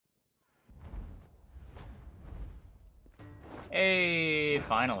Hey,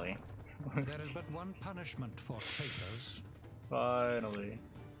 finally. There is but one punishment for traitors. Finally.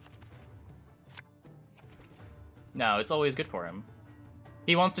 No, it's always good for him.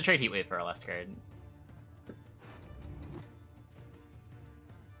 He wants to trade Heatwave for our last card.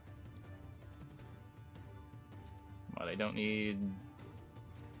 But I don't need...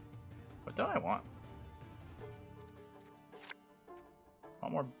 What do I want?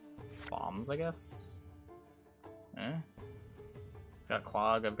 Want more bombs, I guess? Eh? I've got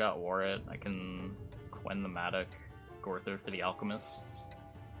Clog, I've got Warret, I can Gwent the Madoc, Gorther for the Alchemist.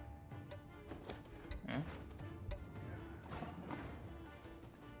 Eh? I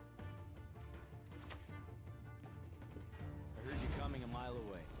heard you coming a mile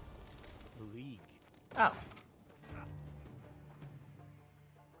away. The League. Oh.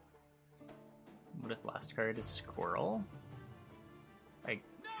 What if last card is Squirrel?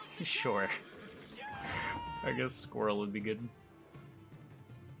 Sure. I guess Squirrel would be good.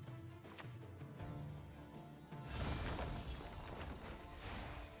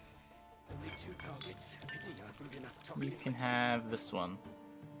 Only 2 targets. Pity I brewed enough toxic. You can have this one.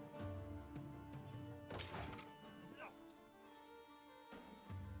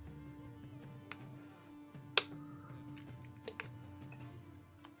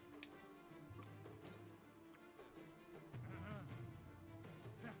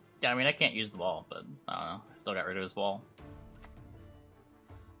 Yeah, I mean, I can't use the ball, but I don't know. I still got rid of his ball.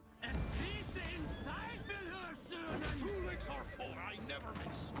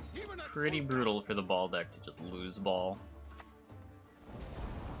 Pretty brutal for the ball deck to just lose ball.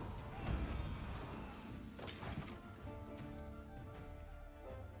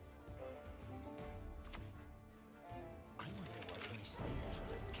 I wonder what my snares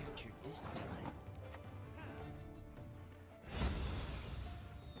will capture this time.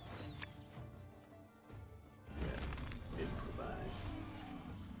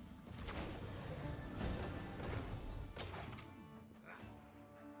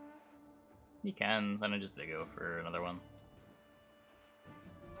 You can, then I just Vigo for another one.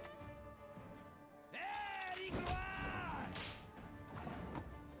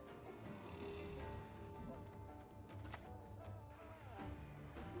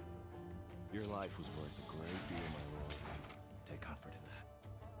 Your life was worth a great deal, my lord. Take comfort in that.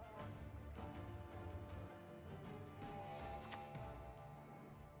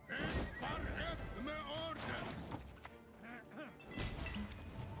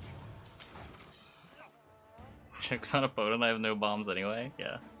 Checks on opponent, I have no bombs anyway.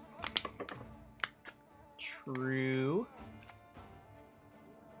 Yeah. True.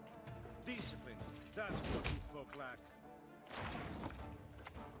 Discipline. That's what you folk lack.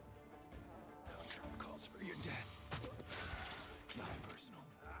 Calls for your death. It's not personal.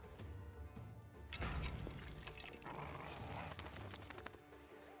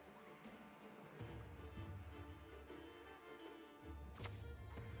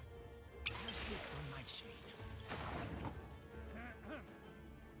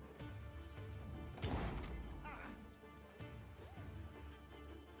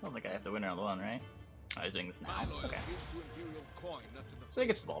 I don't think I have to win round 1, right? Oh, he's doing this now. Okay. So he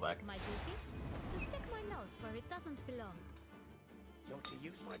gets the ball back. My duty? To stick my nose where it doesn't belong. You're to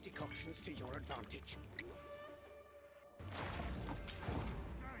use my decoctions to your advantage.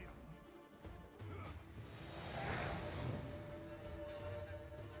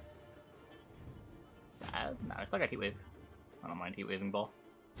 Sad? No, I still got Heatwave. I don't mind Heatwaving ball.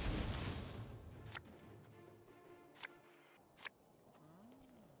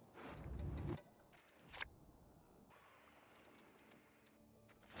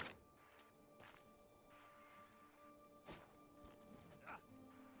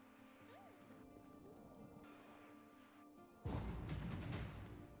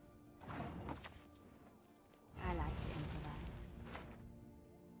 I like to improvise.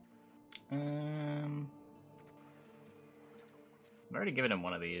 I've already given him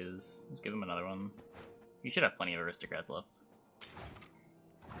one of these. Let's give him another one. You should have plenty of aristocrats left.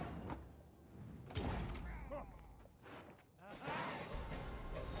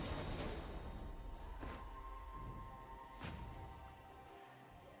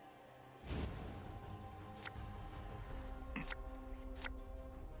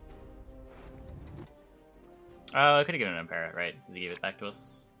 Oh, I could have given him a parrot, right? He gave it back to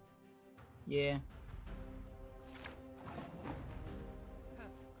us. Yeah.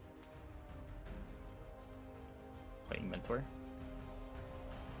 Playing mentor.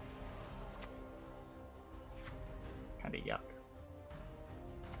 Kinda yuck.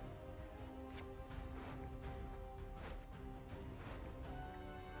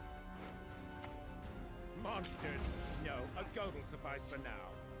 My Monsters? No, a goat will suffice for now.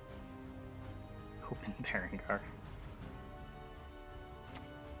 Open Berengar.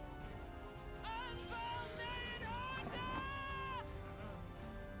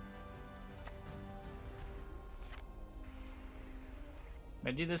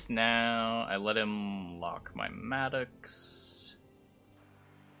 I do this now. I let him lock my Maddox.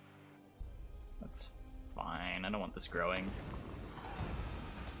 That's fine. I don't want this growing.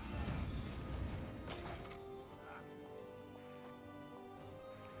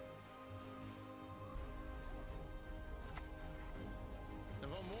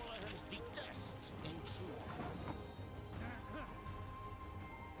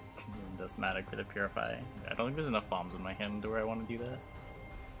 Dust Madoc for the Purify. I don't think there's enough bombs in my hand where I want to do that.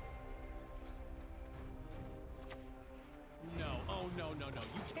 No, oh no, no, no.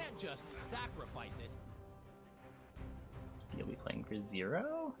 You can't just sacrifice it. You'll be playing for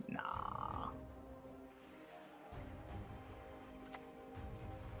 0? Nah.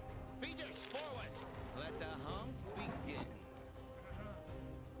 Beaters, forward! Let the hunt begin.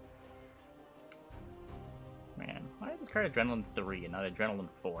 Man, why is this card Adrenaline 3 and not Adrenaline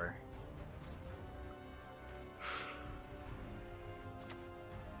 4?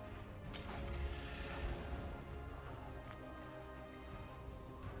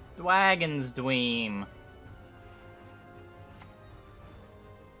 Dwagons, Dweam.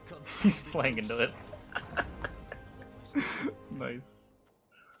 He's playing into it. Nice.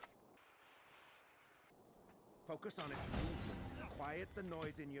 Focus on its movements and quiet the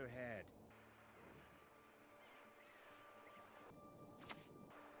noise in your head.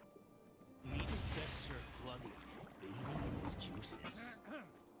 Meat is best served bloody, bathing in its juices.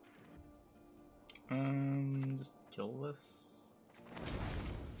 Just kill this.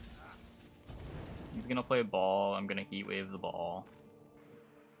 He's gonna play ball. I'm gonna heat wave the ball.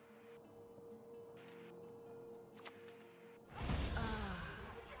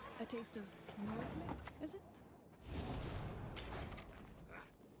 A taste of Nordland, is it?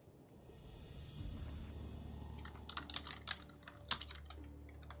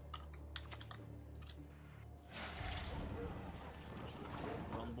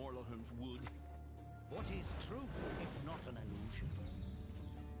 From Morlohem's wood. What is truth if not an illusion?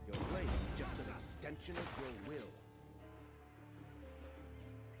 Your blade is just an extension of your will.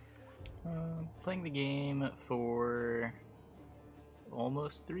 Playing the game for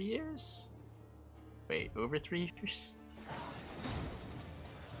almost 3 years? Wait, over 3 years?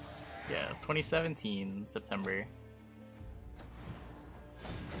 Yeah, 2017, September.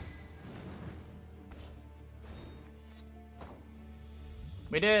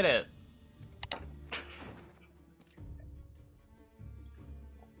 We did it!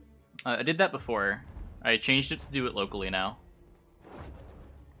 I did that before. I changed it to do it locally now.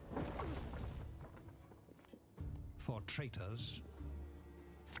 For traitors.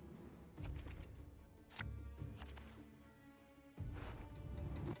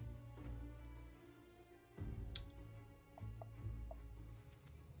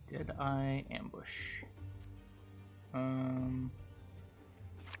 Deadeye ambush. I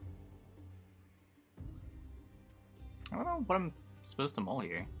don't know what I'm supposed to mull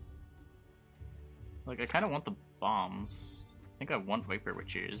here. Like, I kind of want the bombs. I think I want Viper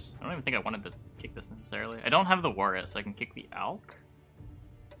Witchers. I don't even think I wanted to kick this necessarily. I don't have the Warret, so I can kick the Alk.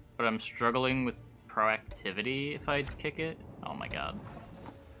 But I'm struggling with proactivity if I kick it. Oh my god.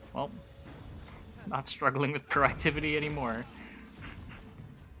 Well, not struggling with proactivity anymore.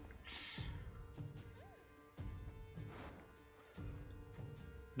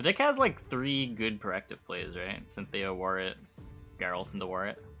 The deck has like 3 good proactive plays, right? Cynthia, Warret, Geralt into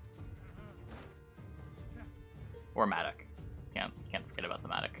Warret. Or Madoc. Can't forget about the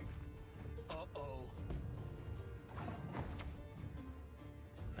Madoc. Uh-oh.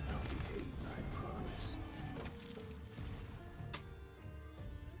 I promise.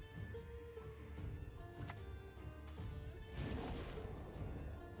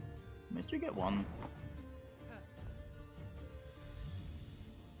 Mystery get 1.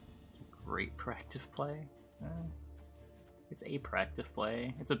 Great proactive play. It's a proactive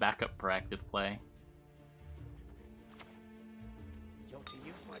play. It's a backup proactive play. You're to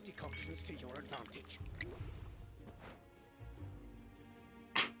use my decoctions to your advantage.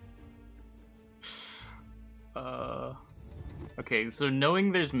 Okay, so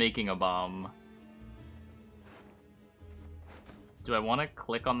knowing there's making a bomb, do I want to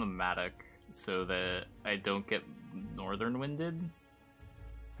click on the Madoc so that I don't get northern winded?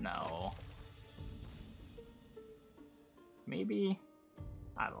 No. Maybe?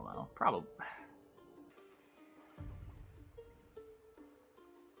 I don't know. Probably.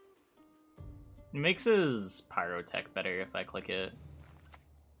 It makes his pyrotech better if I click it.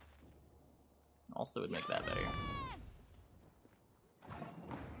 Also would make that better.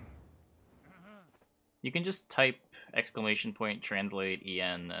 You can just type !translate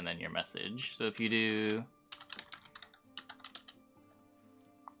en and then your message. So if you do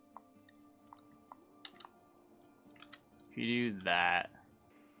that,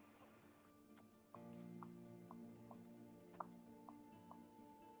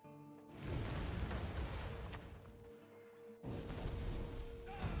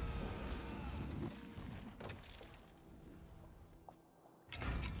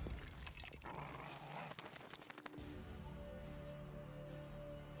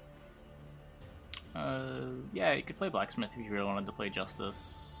 yeah, you could play Blacksmith if you really wanted to play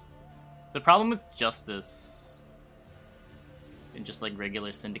Justice. The problem with Justice and just like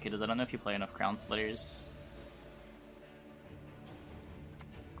regular Syndicate is I don't know if you play enough Crown Splitters.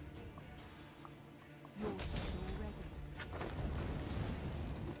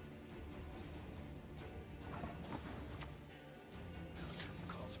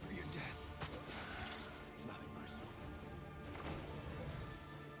 Calls for your death. It's nothing personal.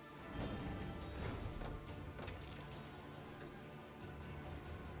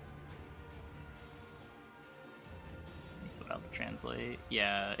 So I'll translate.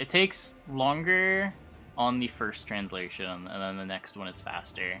 Yeah, it takes longer on the first translation, and then the next one is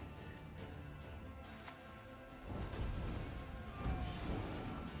faster.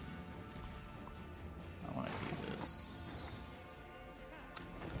 I want to do this.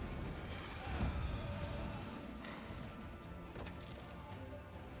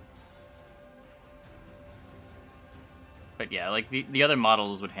 But yeah, like the other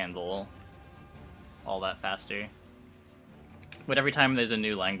models would handle all that faster. But every time there's a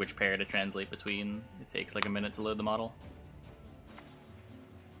new language pair to translate between, it takes like a minute to load the model.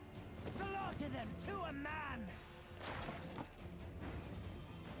 Slaughter them to a man!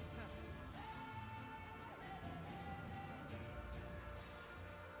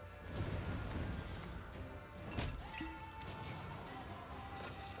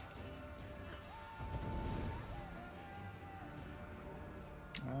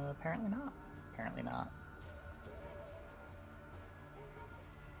 Apparently not. Apparently not.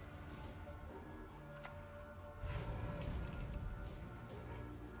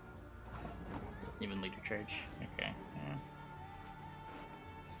 Doesn't even lead to church. Okay. Yeah.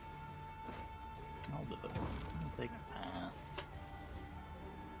 I'll do it. I'll take a pass.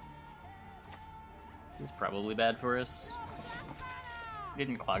 This is probably bad for us.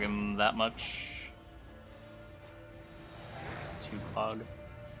 Didn't clog him that much. 2 clog.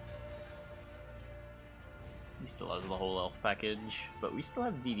 He still has the whole elf package, but we still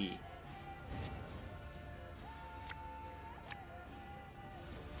have DD.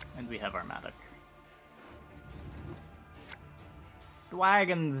 And we have our Madoc.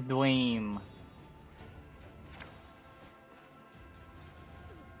 Dwagons, Dweam.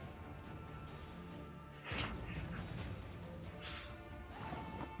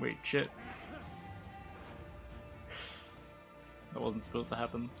 Wait, shit. That wasn't supposed to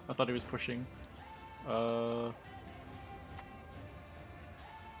happen. I thought he was pushing.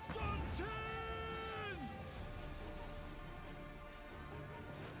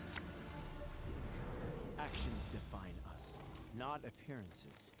 Actions define us, not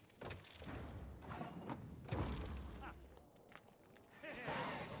appearances.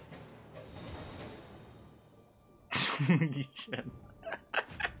 Shit.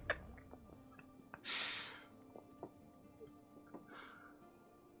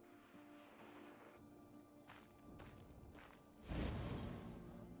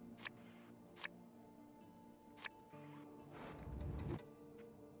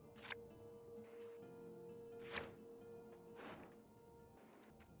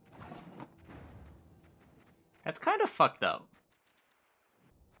 That's kind of fucked up.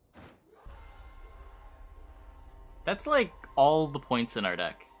 That's like all the points in our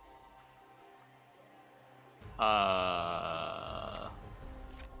deck.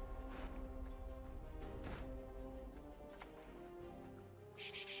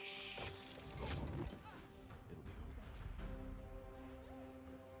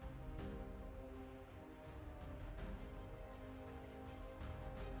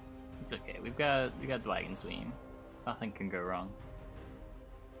 It's okay. We got Dwagons, Dweam. Nothing can go wrong.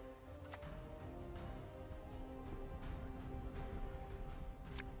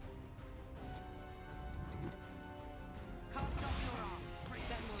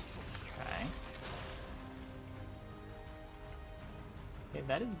 Okay. Okay,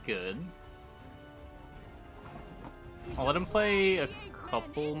 that is good. I'll let him play a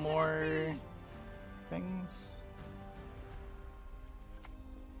couple more things.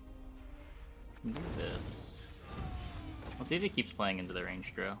 Do this. Let's see if he keeps playing into the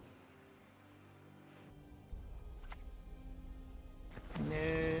range draw. No,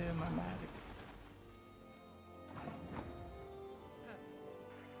 my Madoc.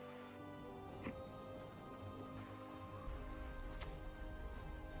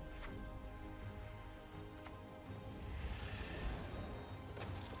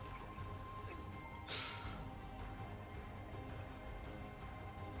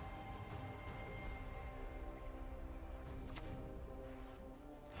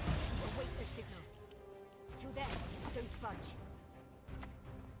 Await the signal. Till then, don't budge.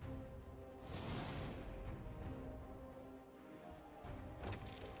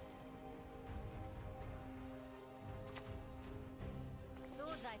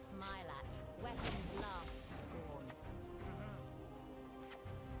 Swords I smile at, weapons laugh to scorn.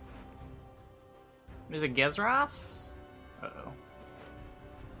 There's a Gezras? Uh-oh.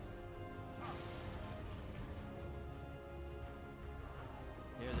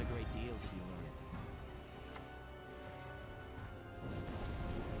 There's a great deal to be learned.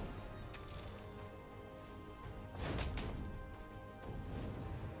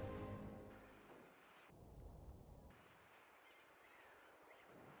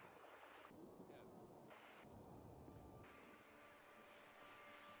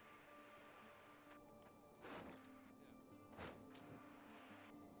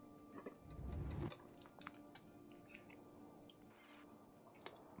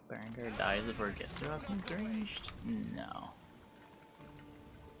 Berengar dies before Gezras moves ranged? No.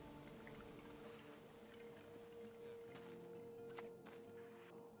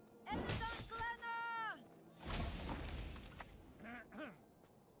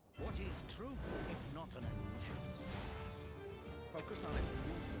 What is truth if not an illusion? Focus on its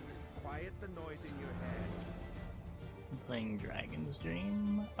movements. Quiet the noise in your head. I'm playing Dragon's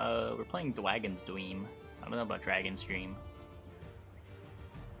Dream? We're playing Dwagons Dweam. I don't know about Dragon's Dream.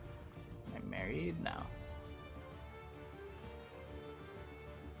 Am I married? No.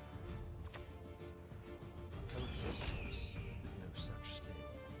 Coexistence. No such thing.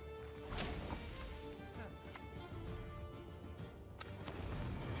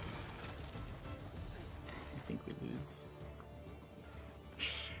 I think we lose.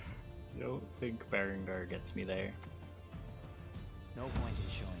 I don't think Berengar gets me there. No point in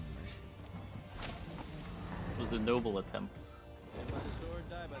showing mercy. It was a noble attempt. Live by the sword,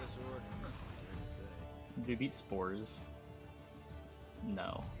 die by the sword. Did we beat Spores?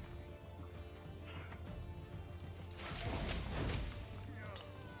 No.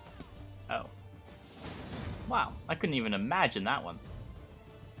 Oh. Wow, I couldn't even imagine that one.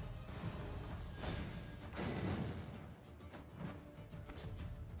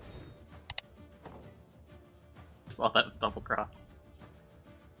 Saw that double cross.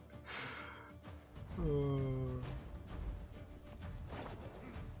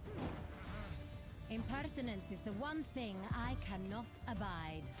 Impertinence is the one thing I cannot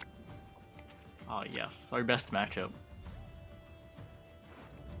abide. Oh yes, our best matchup.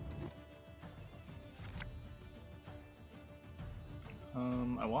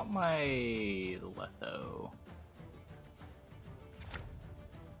 I want my Letho.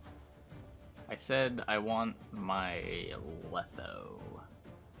 I said I want my Letho.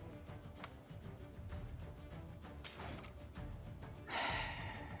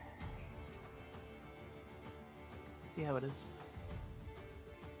 See how it is.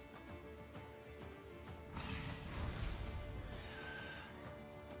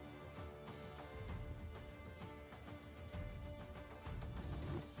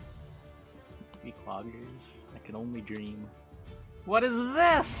 Be cloggers. I can only dream. What is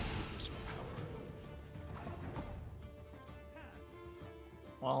this?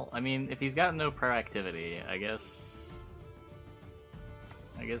 Well, I mean, if he's got no proactivity, I guess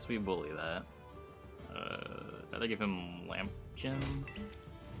we bully that. Better give him Lamp Gem.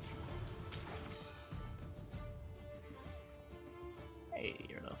 Hey,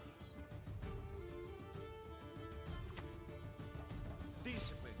 Uranus.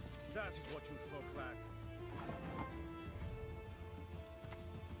 Discipline. That is what you folk lack.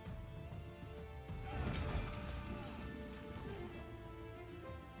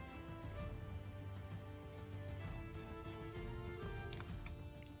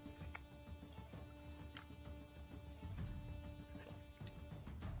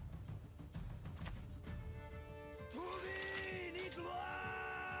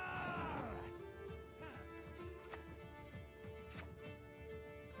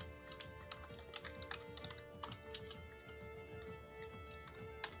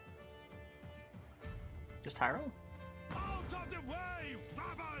 Just high roll? Out of the way,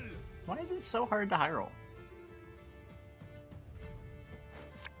 Babel! Why is it so hard to high roll?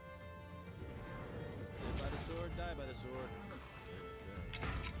 By the sword, die by the sword.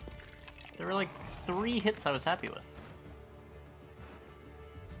 There were like 3 hits I was happy with.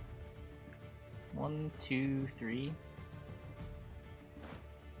 1, 2, 3.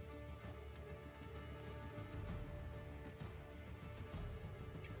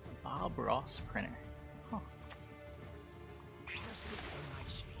 Bob Ross printer. Huh.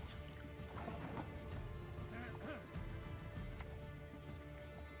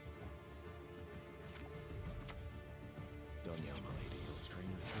 Don't yell, my lady. You'll strain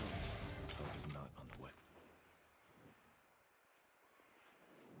your throat. Hope is not on the way.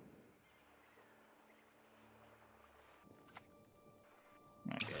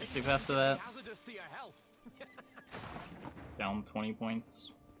 Okay, so fast to that. Hazardous to your health. Down 20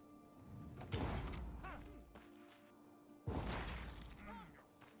 points.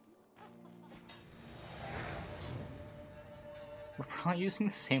 We're probably using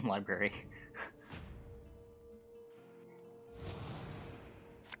the same library.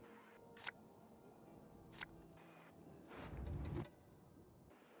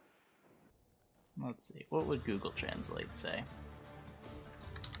 Let's see, what would Google Translate say?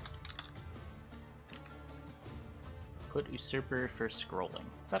 Put usurper for scrolling.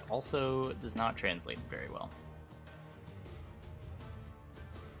 That also does not translate very well.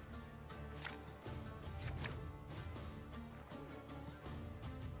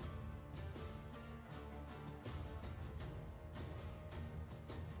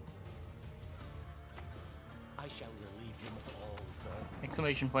 I shall relieve him of all burden.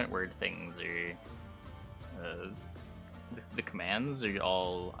 Exclamation point word things are the commands are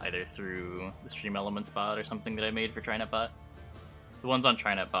all either through the Stream Elements bot or something that I made for TriNet bot. The ones on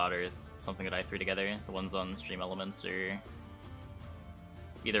TriNet bot are something that I threw together. The ones on Stream Elements are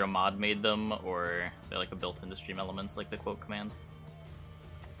either a mod made them or they're like a built into Stream Elements, like the quote command.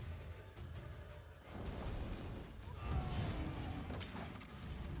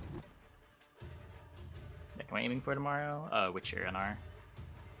 What am I aiming for tomorrow? Witcher NR.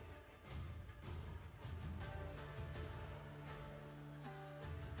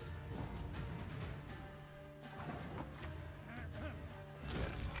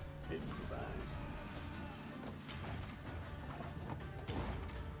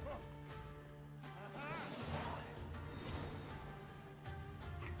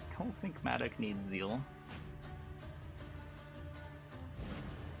 I don't think Madoc needs Zeal.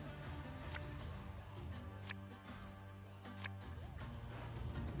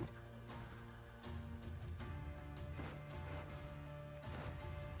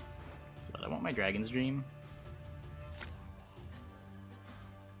 But I want my Dragon's Dream.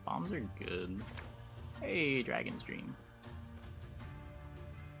 Bombs are good. Hey, Dragon's Dream.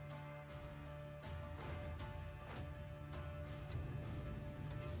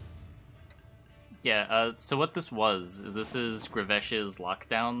 Yeah, so what this was, is this is Gravesh's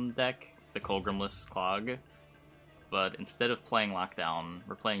Lockdown deck, the Kolgrimless Clog, but instead of playing Lockdown,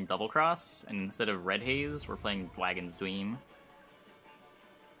 we're playing Double Cross, and instead of Red Haze, we're playing Dwagons Dweam.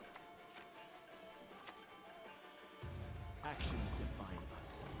 Actions define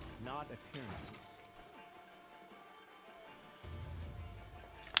us, not appearances.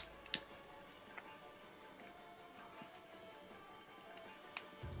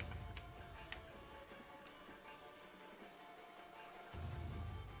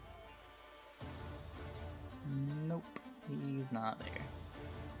 Nope, he's not there.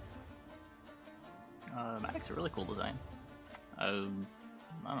 Madoc's a really cool design. I don't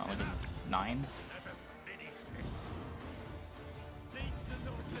know, like a 9?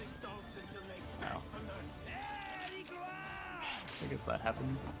 Oh. I guess that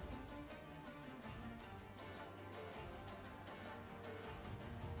happens.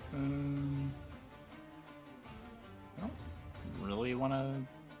 I don't really want to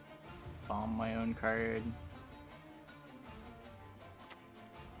bomb my own card.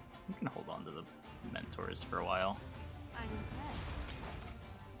 I can hold on to the mentors for a while. I'm impressed.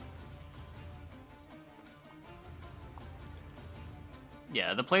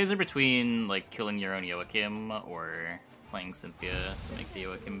 Yeah, the plays are between like killing your own Joachim or playing Cynthia to make the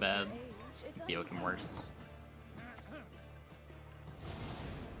Joachim bad, make the Joachim worse.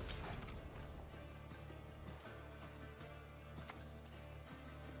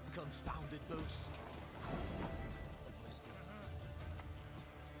 Confounded boots.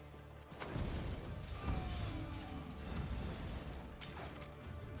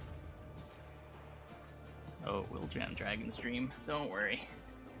 Oh, we'll jam Dragon's Dream. Don't worry.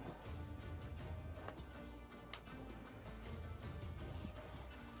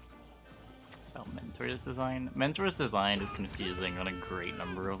 About Mentor's design. Mentor's design is confusing on a great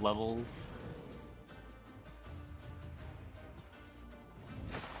number of levels.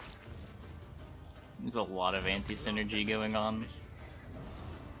 There's a lot of anti-synergy going on.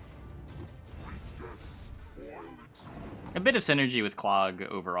 A bit of synergy with Clog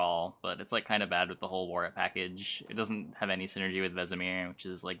overall, but it's like kind of bad with the whole Warrant package. It doesn't have any synergy with Vesemir, which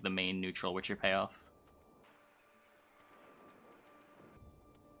is like the main neutral Witcher payoff.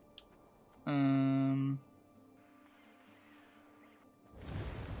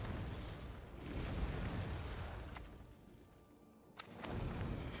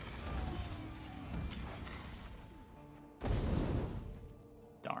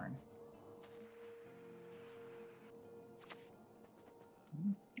 Darn.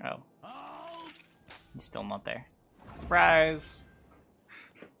 Oh. He's still not there. Surprise!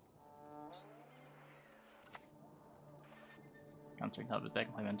 Counter top his deck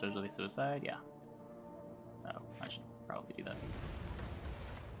and play Mentors with a suicide? Yeah. Oh, I should probably do that.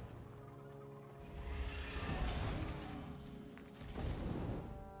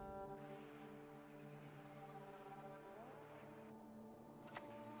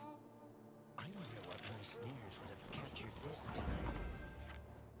 I wonder what my snares would have captured this time.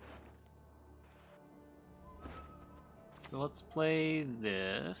 So let's play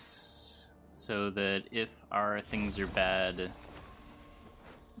this so that if our things are bad,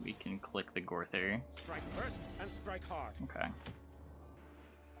 we can click the Gorther. Strike first and strike hard. Okay.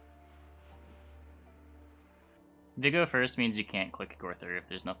 Vigo first means you can't click Gorther if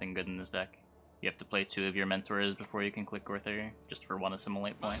there's nothing good in this deck. You have to play 2 of your Mentors before you can click Gorther, just for 1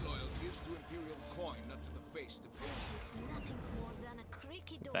 assimilate point.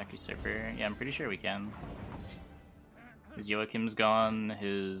 Back Usurper. Yeah, I'm pretty sure we can. His Joachim's gone,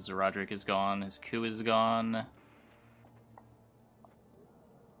 his Roderick is gone, his Coup is gone.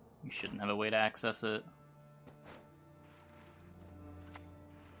 You shouldn't have a way to access it.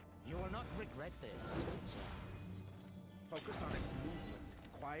 You will not regret this. Focus on its movements.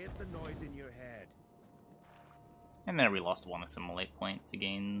 Quiet the noise in your head. And there we lost 1 assimilate point to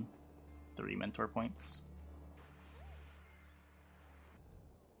gain 3 mentor points.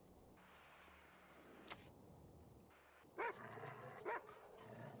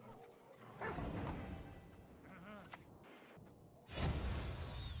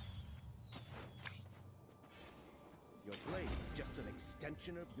 Your blade is just an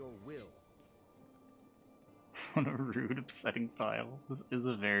extension of your will. What a rude, upsetting pile. This is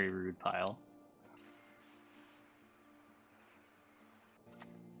a very rude pile.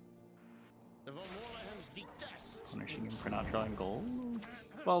 Punishing him for not drawing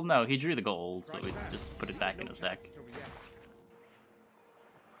golds? Well, no, he drew the golds, but we just put it back in his deck.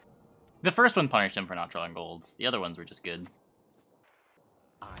 The first one punished him for not drawing golds. The other ones were just good.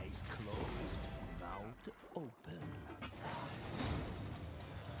 Eyes closed, mouth open.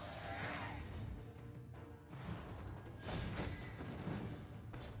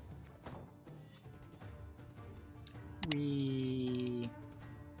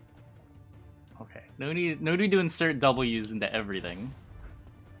 Okay, no need to insert W's into everything.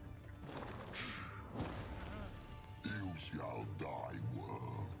 You shall die,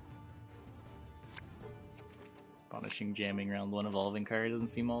 worm. Punishing jamming round 1 evolving card doesn't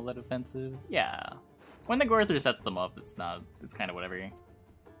seem all that offensive. Yeah. When the Gorther sets them up, it's kind of whatever.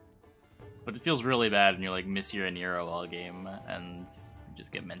 But it feels really bad when you're like miss your Nero all game and you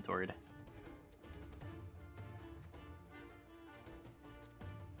just get mentored.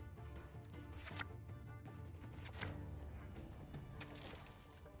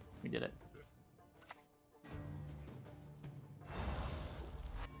 We did it.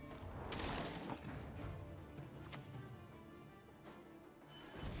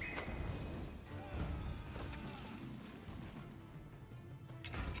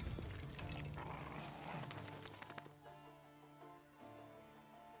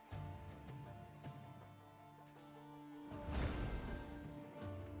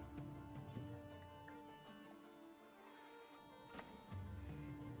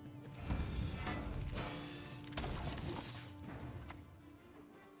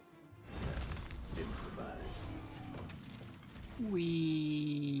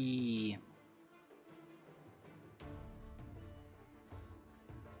 We.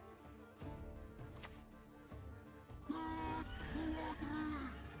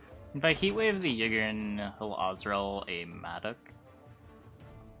 If I Heatwave the Yigern, he'll Ozrel a Madoc.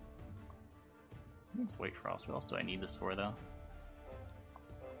 Let's wait for us. What else do I need this for, though?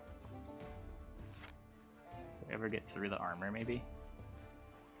 Do I ever get through the armor, maybe?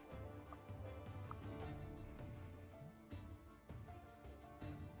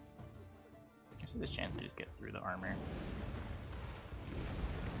 I see this chance I just get through the armor.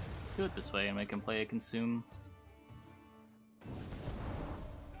 Let's do it this way and make him play a consume.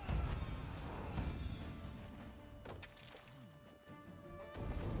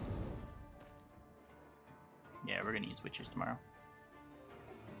 Yeah, we're gonna use Witchers tomorrow.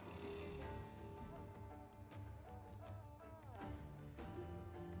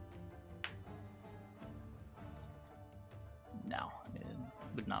 No, it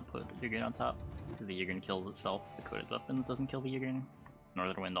would not put Ygritte on top, because the Ygritte kills itself. The Coated Weapons doesn't kill the Ygritte.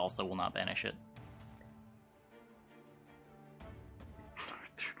 Northern Wind also will not banish it.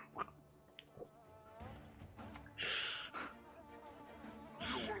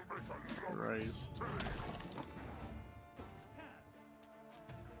 Christ.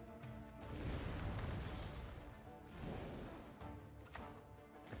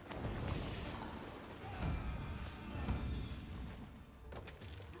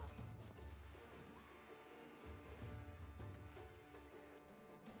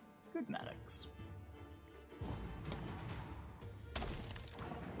 Good Maddox.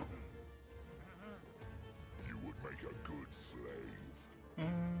 You would make a good slave. I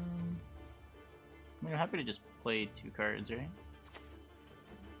mean, I'm happy to just play 2 cards, right?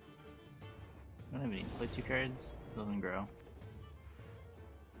 I don't even need to play 2 cards. Doesn't grow.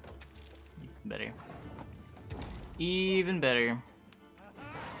 Even better. Even better.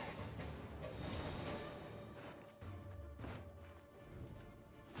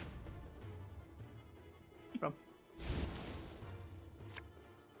 Okay.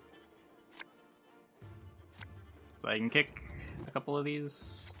 So I can kick a couple of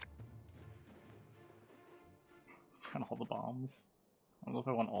these. And all the bombs. I don't know if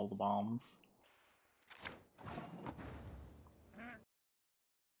I want all the bombs.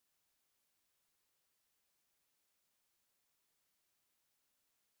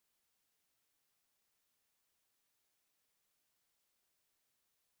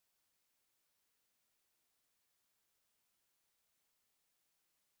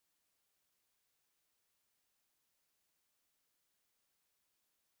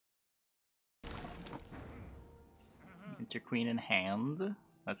 Interqueen in hand.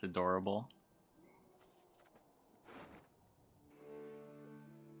 That's adorable.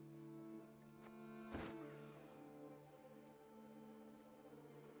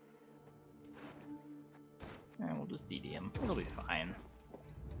 And we'll just DD him. It'll be fine.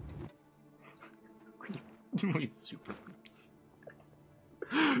 We super lose.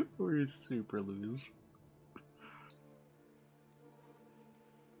 We super lose.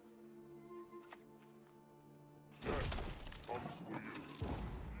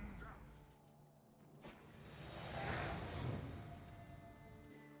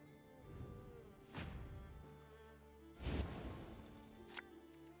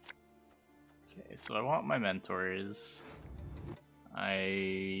 Okay, so I want my mentors.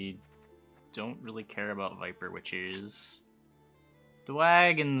 I don't really care about Viper Witchers.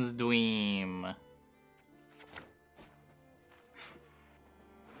 Dwagons, Dweam.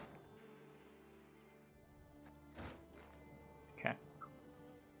 Okay.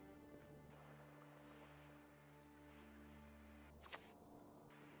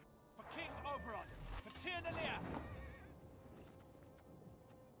 For King Oberon, for Tyr the Lear.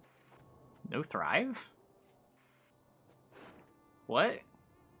 No Thrive? What?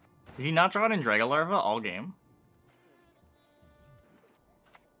 Did he not draw it in Dragon Larva all game?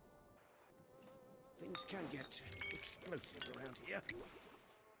 Things can get explosive around here.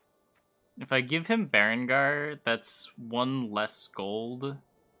 If I give him Berengar, that's 1 less gold.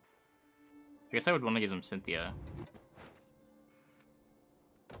 I guess I would want to give him Cynthia.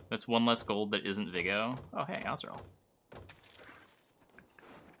 That's 1 less gold that isn't Vigo. Oh hey, Azrael.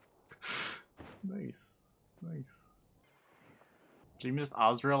 Nice. Nice. So you missed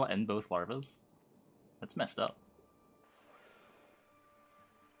Azrael and both larvas? That's messed up.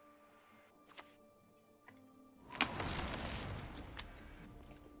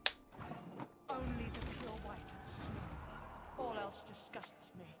 Only the pure white of snow. All else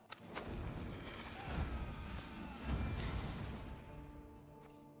disgusts me.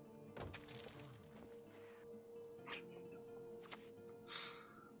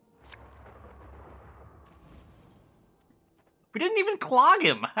 We didn't even clog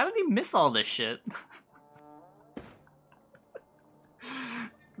him! How did he miss all this shit?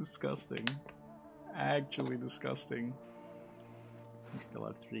 Disgusting. Actually disgusting. We still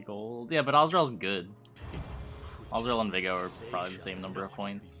have 3 gold. Yeah, but Azrael's good. Azrael and Vigo are probably the same number of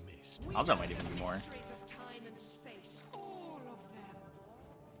points. Azrael might even be more. Mysteries of time and space, all of them.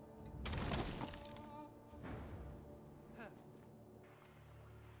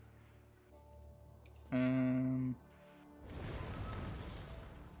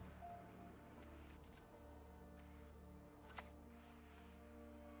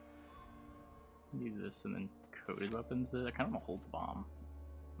 Do this and then coded weapons. I kind of want to hold the bomb.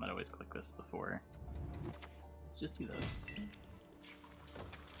 I might always click this before. Let's just do this.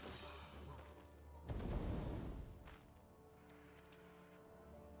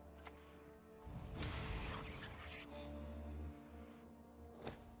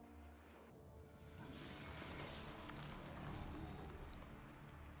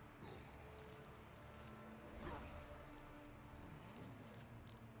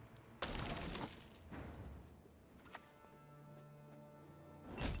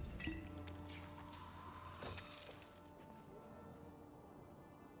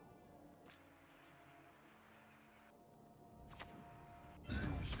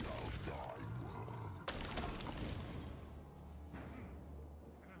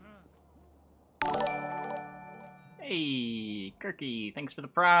 Hey, Kirky, thanks for the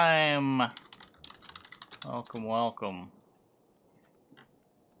prime. Welcome, welcome.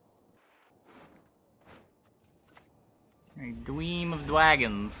 Alright, Dweam of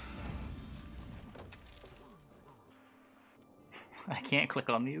Dwagons. I can't click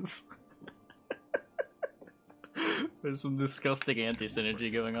on these. There's some disgusting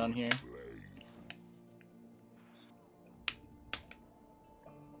anti-synergy going on here.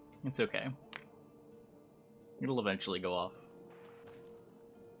 It's okay. It'll eventually go off.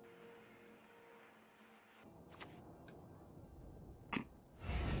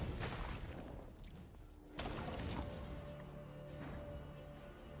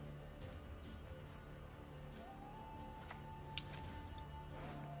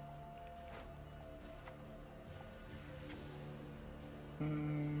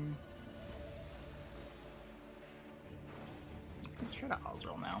 Let's try to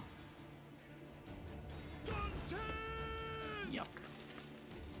Osril now. Yuck.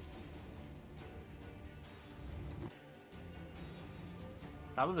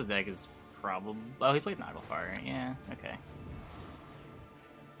 Top of his deck is probably... Oh, he played Naglfire. Yeah, okay.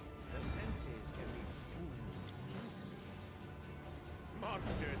 The senses can be fooled easily.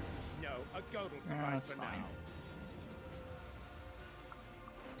 Monsters! No, a goat will suffice That's for fine. now.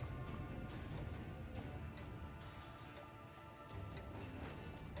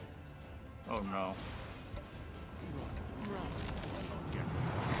 Oh no.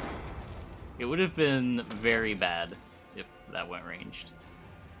 It would have been very bad if that went ranged.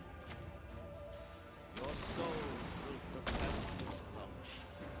 Your soul will propel this launch.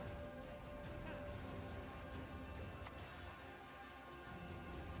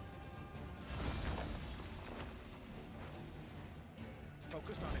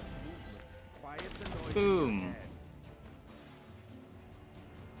 Focus on its movements. Quiet the noise. Boom. In your head.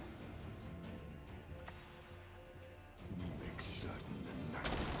 We make certain the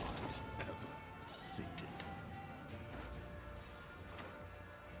nightfall is ever sated.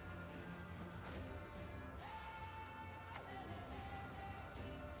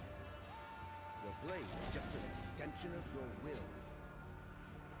 Your blade is just an extension of your will.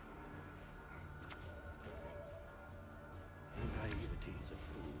 Naivety is a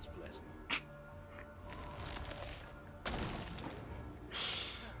fool's blessing.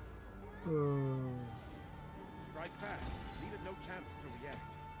 Strike fast. Leave it no chance to react.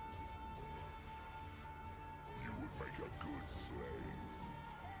 You would make a good slave.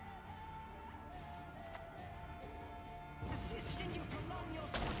 Persist and you prolong your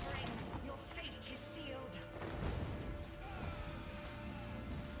suffering. Your fate is sealed.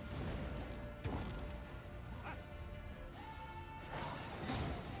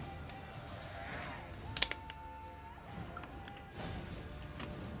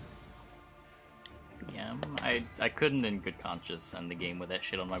 Yeah, I couldn't in good conscience end the game with that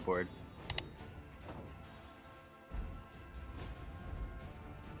shit on my board.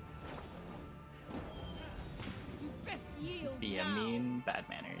 You best yield Just be a now. mean bad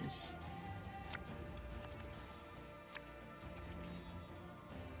manners.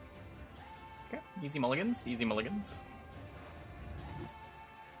 Okay, easy mulligans, easy mulligans.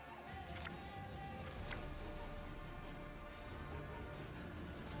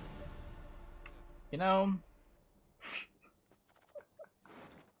 You know...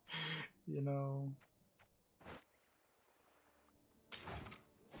 you know...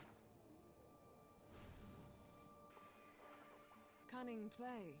 Cunning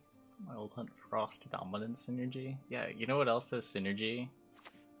play. Wild Hunt Frost Dominance synergy. Yeah, you know what else has synergy?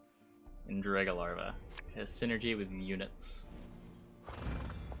 In Larva. It has synergy with units.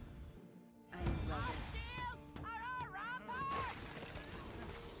 I'm ready.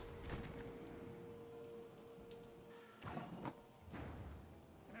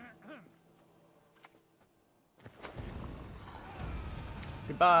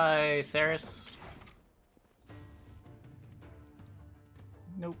 Goodbye, Saris.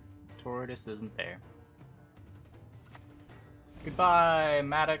 Tortoise isn't there. Goodbye,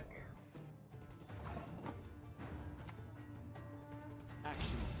 Madoc.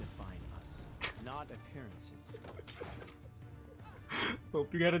 Actions define us, not appearances.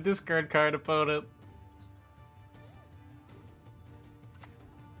 Hope you got a discard card, opponent.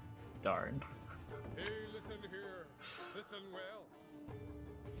 Darn. Hey, listen here. Listen well.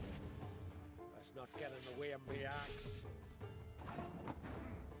 Let's not get in the way of my axe.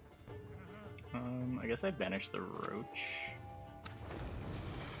 I guess I banished the roach.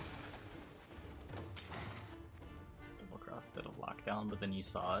 Double cross did a lockdown, but then you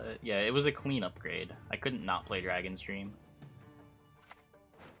saw it. Yeah, it was a clean upgrade. I couldn't not play Dragon's Dream.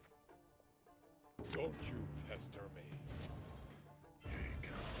 Don't you pester me.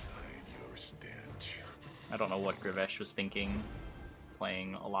 I don't know what Gravesh was thinking,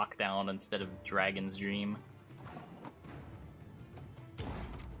 playing a lockdown instead of Dragon's Dream.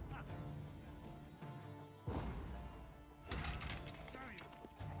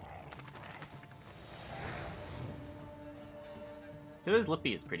 So his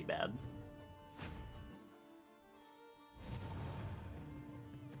Lippy is pretty bad.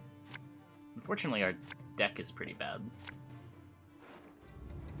 Unfortunately, our deck is pretty bad.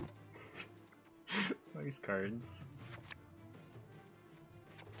 Nice cards.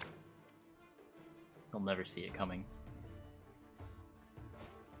 They'll never see it coming.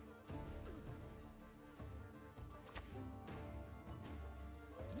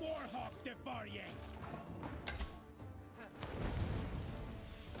 Warhawk Devarye.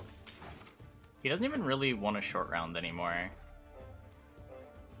 He doesn't even really want a short round anymore.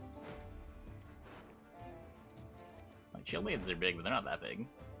 Like, shield blades are big, but they're not that big.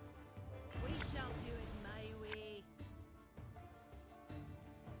 We shall do it my way.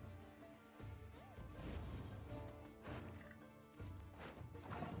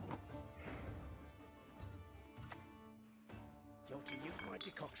 You're to use my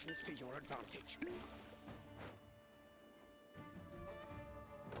decoctions to your advantage.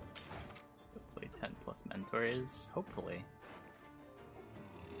 Still play 10 plus mentors, hopefully.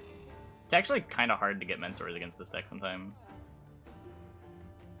 It's actually kind of hard to get mentors against this deck sometimes.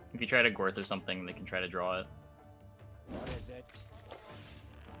 If you try to Gorth or something, they can try to draw it. What is it?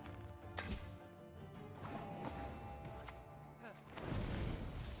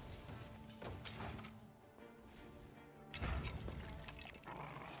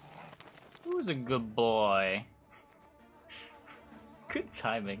 Who's a good boy? Good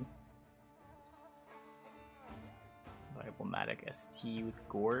timing. Viable Madoc ST with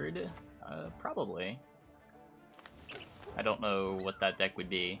Gourd? Probably. I don't know what that deck would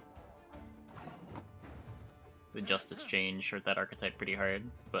be. The Justice change hurt that archetype pretty hard,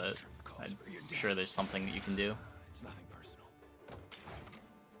 but I'm sure there's something that you can do. It's nothing personal.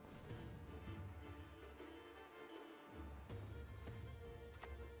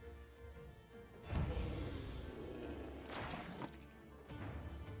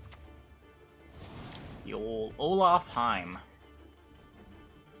 The old Olaf Heim.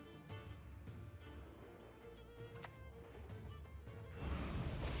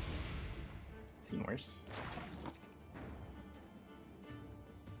 Seen worse.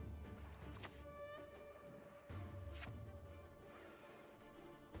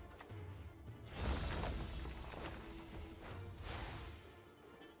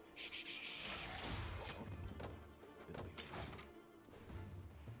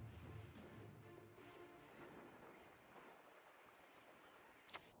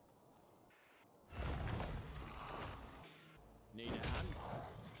 Need a hand?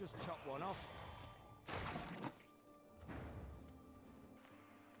 Just chop one off.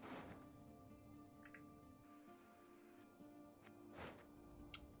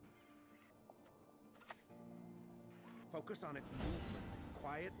 Focus on its movements.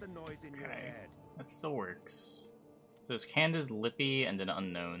 Quiet the noise in your Okay. head. That still works. So his hand is Lippy and an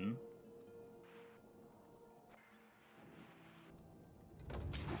unknown.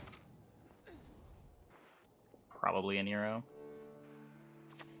 Probably a Nero.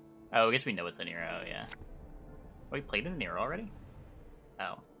 Oh, I guess we know it's a Nero, yeah. Oh, we played in a Nero already?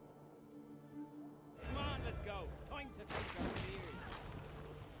 Oh. Come on, let's go. Time to face our fears.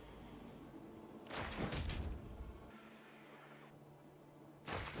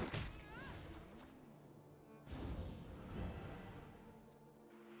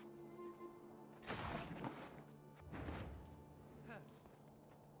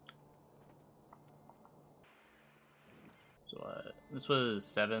 So, this was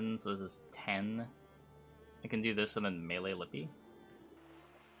 7, so this is 10. I can do this and then melee Lippy.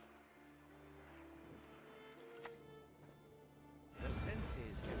 The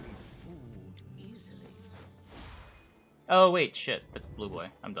senses can be Oh wait, shit, that's the blue boy.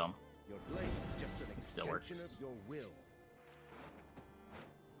 I'm dumb. Your blade is just an It still extension works. of your will.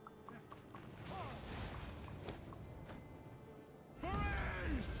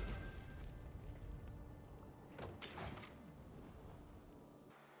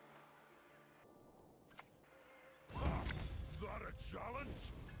 That a challenge?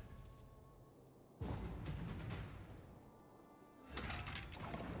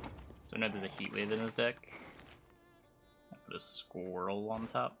 So I know there's a heat wave in his deck. I put a squirrel on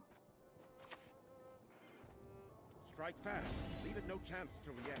top. Strike fast. Leave it no chance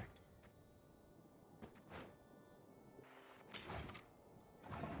to react.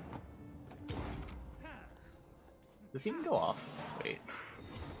 Does he even go off? Wait.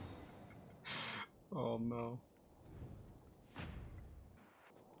 Oh no.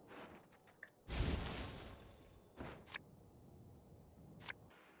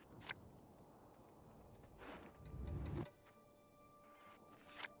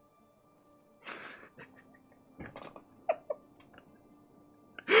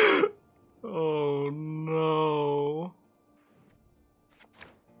 Oh no.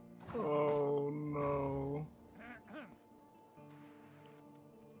 Oh no.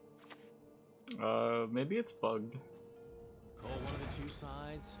 Maybe it's bugged. Call one of the two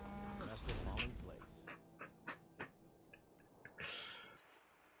sides, the rest will fall in place.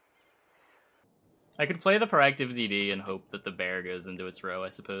 I could play the proactive DD and hope that the bear goes into its row, I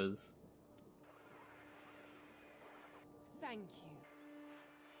suppose. Thank you.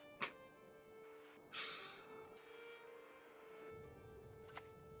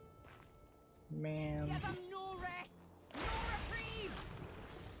 Man. Give him no rest, no reprieve.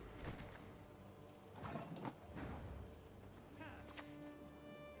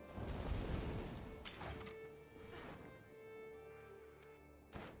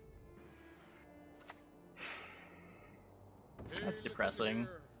 That's depressing.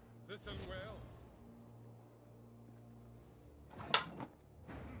 Listen well.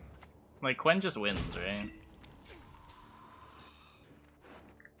 Like, Quen just wins, right?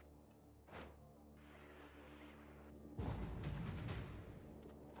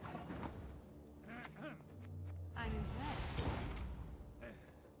 I'm impressed.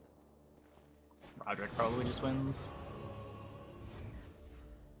 Roderick probably just wins.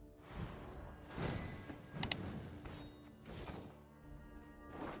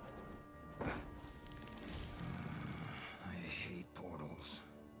 I hate portals.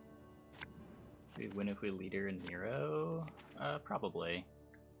 Do we win if we leader in Nero? Probably.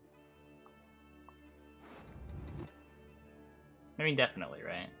 I mean, definitely,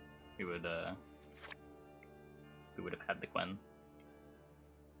 right? We would have had the Quen.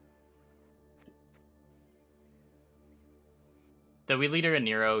 Though we leader in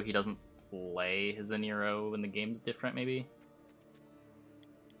Nero, he doesn't play his Nero when the game's different, maybe?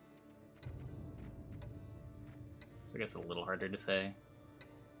 So I guess a little harder to say.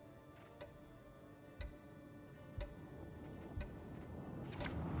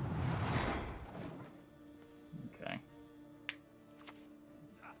 Okay.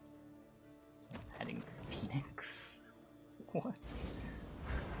 So I'm heading Phoenix. What?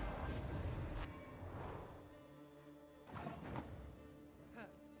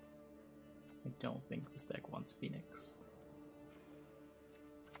 I don't think this deck wants Phoenix.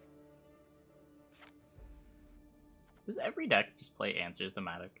 Does every deck just play Answers the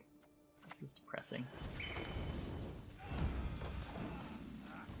Madoc? This is depressing.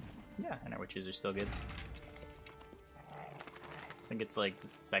 Yeah, and our witches are still good. I think it's like the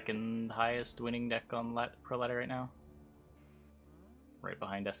second highest winning deck on Pro Ladder right now. Right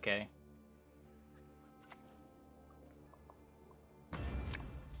behind SK.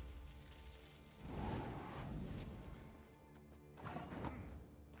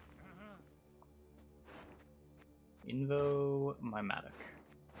 Invo my Madoc.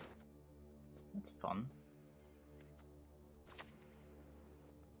 That's fun.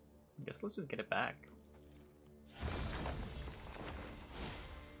 I guess let's just get it back.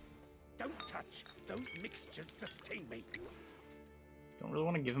 Don't touch. Those mixtures sustain me. Don't really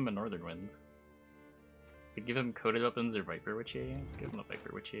want to give him a Northern Wind. Could give him Coated Weapons or Viper Witchy. Let's give him a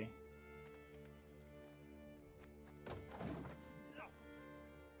Viper Witchy.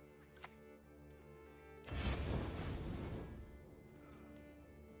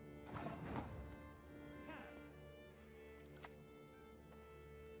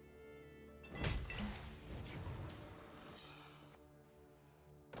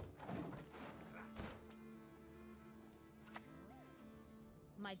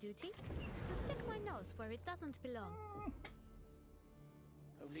 My duty? To stick my nose where it doesn't belong.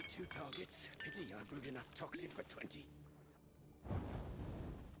 Only 2 targets. Pity I brewed enough toxin for 20.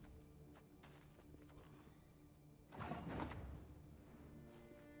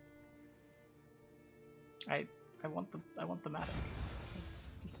 I want the Madoc.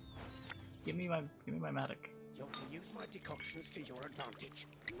 Just give me my Madoc. You're to use my decoctions to your advantage.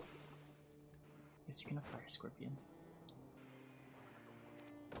 Yes, you can have Fire Scorpion.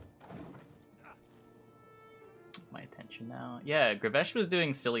 My attention now. Yeah, Gravesh was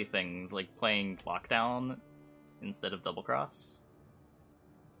doing silly things like playing Lockdown instead of Double Cross.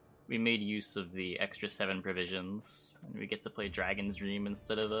 We made use of the extra 7 provisions, and we get to play Dragon's Dream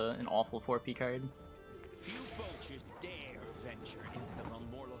instead of an awful 4P card. Few vultures dare venture into the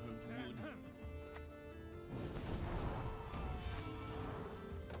Morlhorn's wood.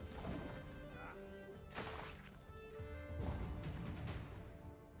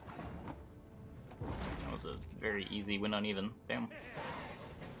 That was a very easy win uneven. Damn.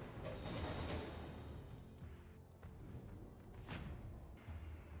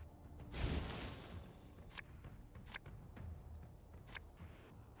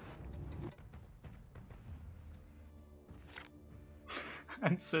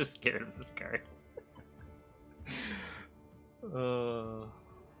 I'm so scared of this card.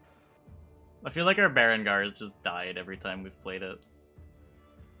 I feel like our Barongar has just died every time we've played it.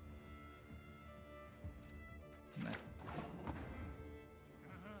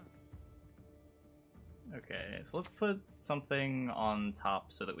 Okay, so let's put something on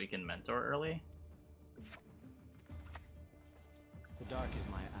top so that we can mentor early. The dark is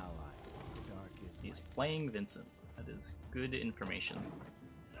my ally. The dark is He's playing Vincent. That is good information.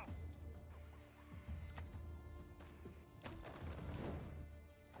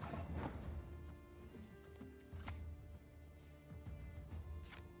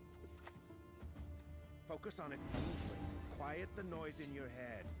 Focus on its movements. Quiet the noise in your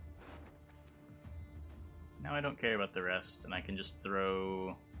head. Now I don't care about the rest, and I can just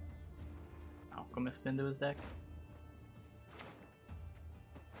throw Alchemist into his deck.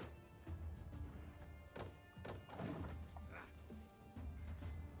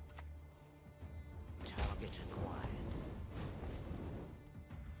 target acquired.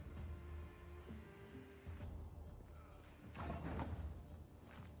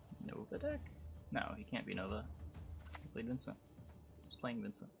 Nova deck? No, he can't be Nova. He played Vincent. He's playing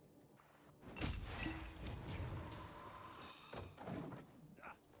Vincent.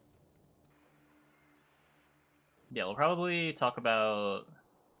 Yeah, we'll probably talk about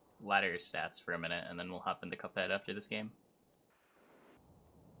ladder stats for a minute, and then we'll hop into Cuphead after this game.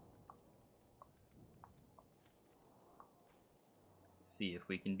 See if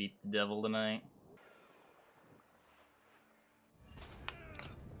we can beat the devil tonight.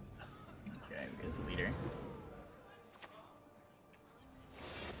 Okay, we get the leader.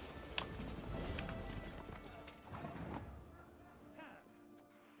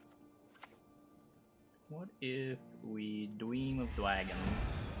 What if we Dweam of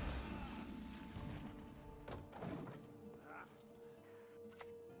Dwagons?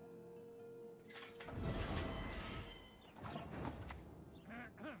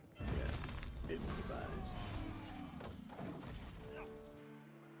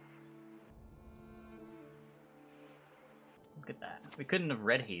 Look at that. We couldn't have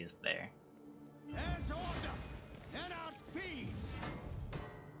red hazed there. As order, and out feed.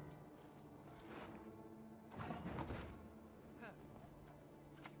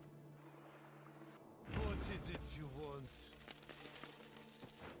 What is it you want?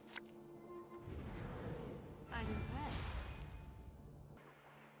 I'm impressed.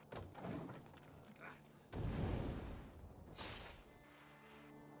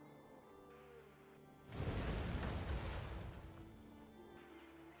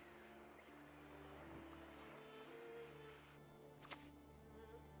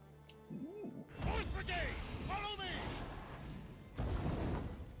 Fourth Brigade, follow me!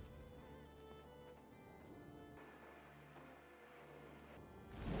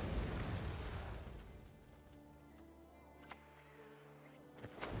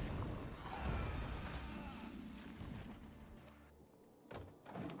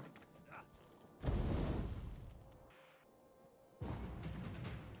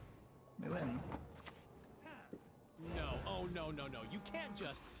 We win. No, oh no, no, no. You can't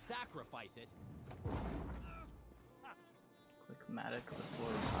just sacrifice it. Click Madoc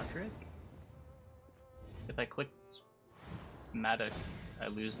before Roderick. If I click Madoc, I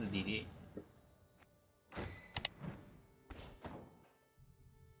lose the DD.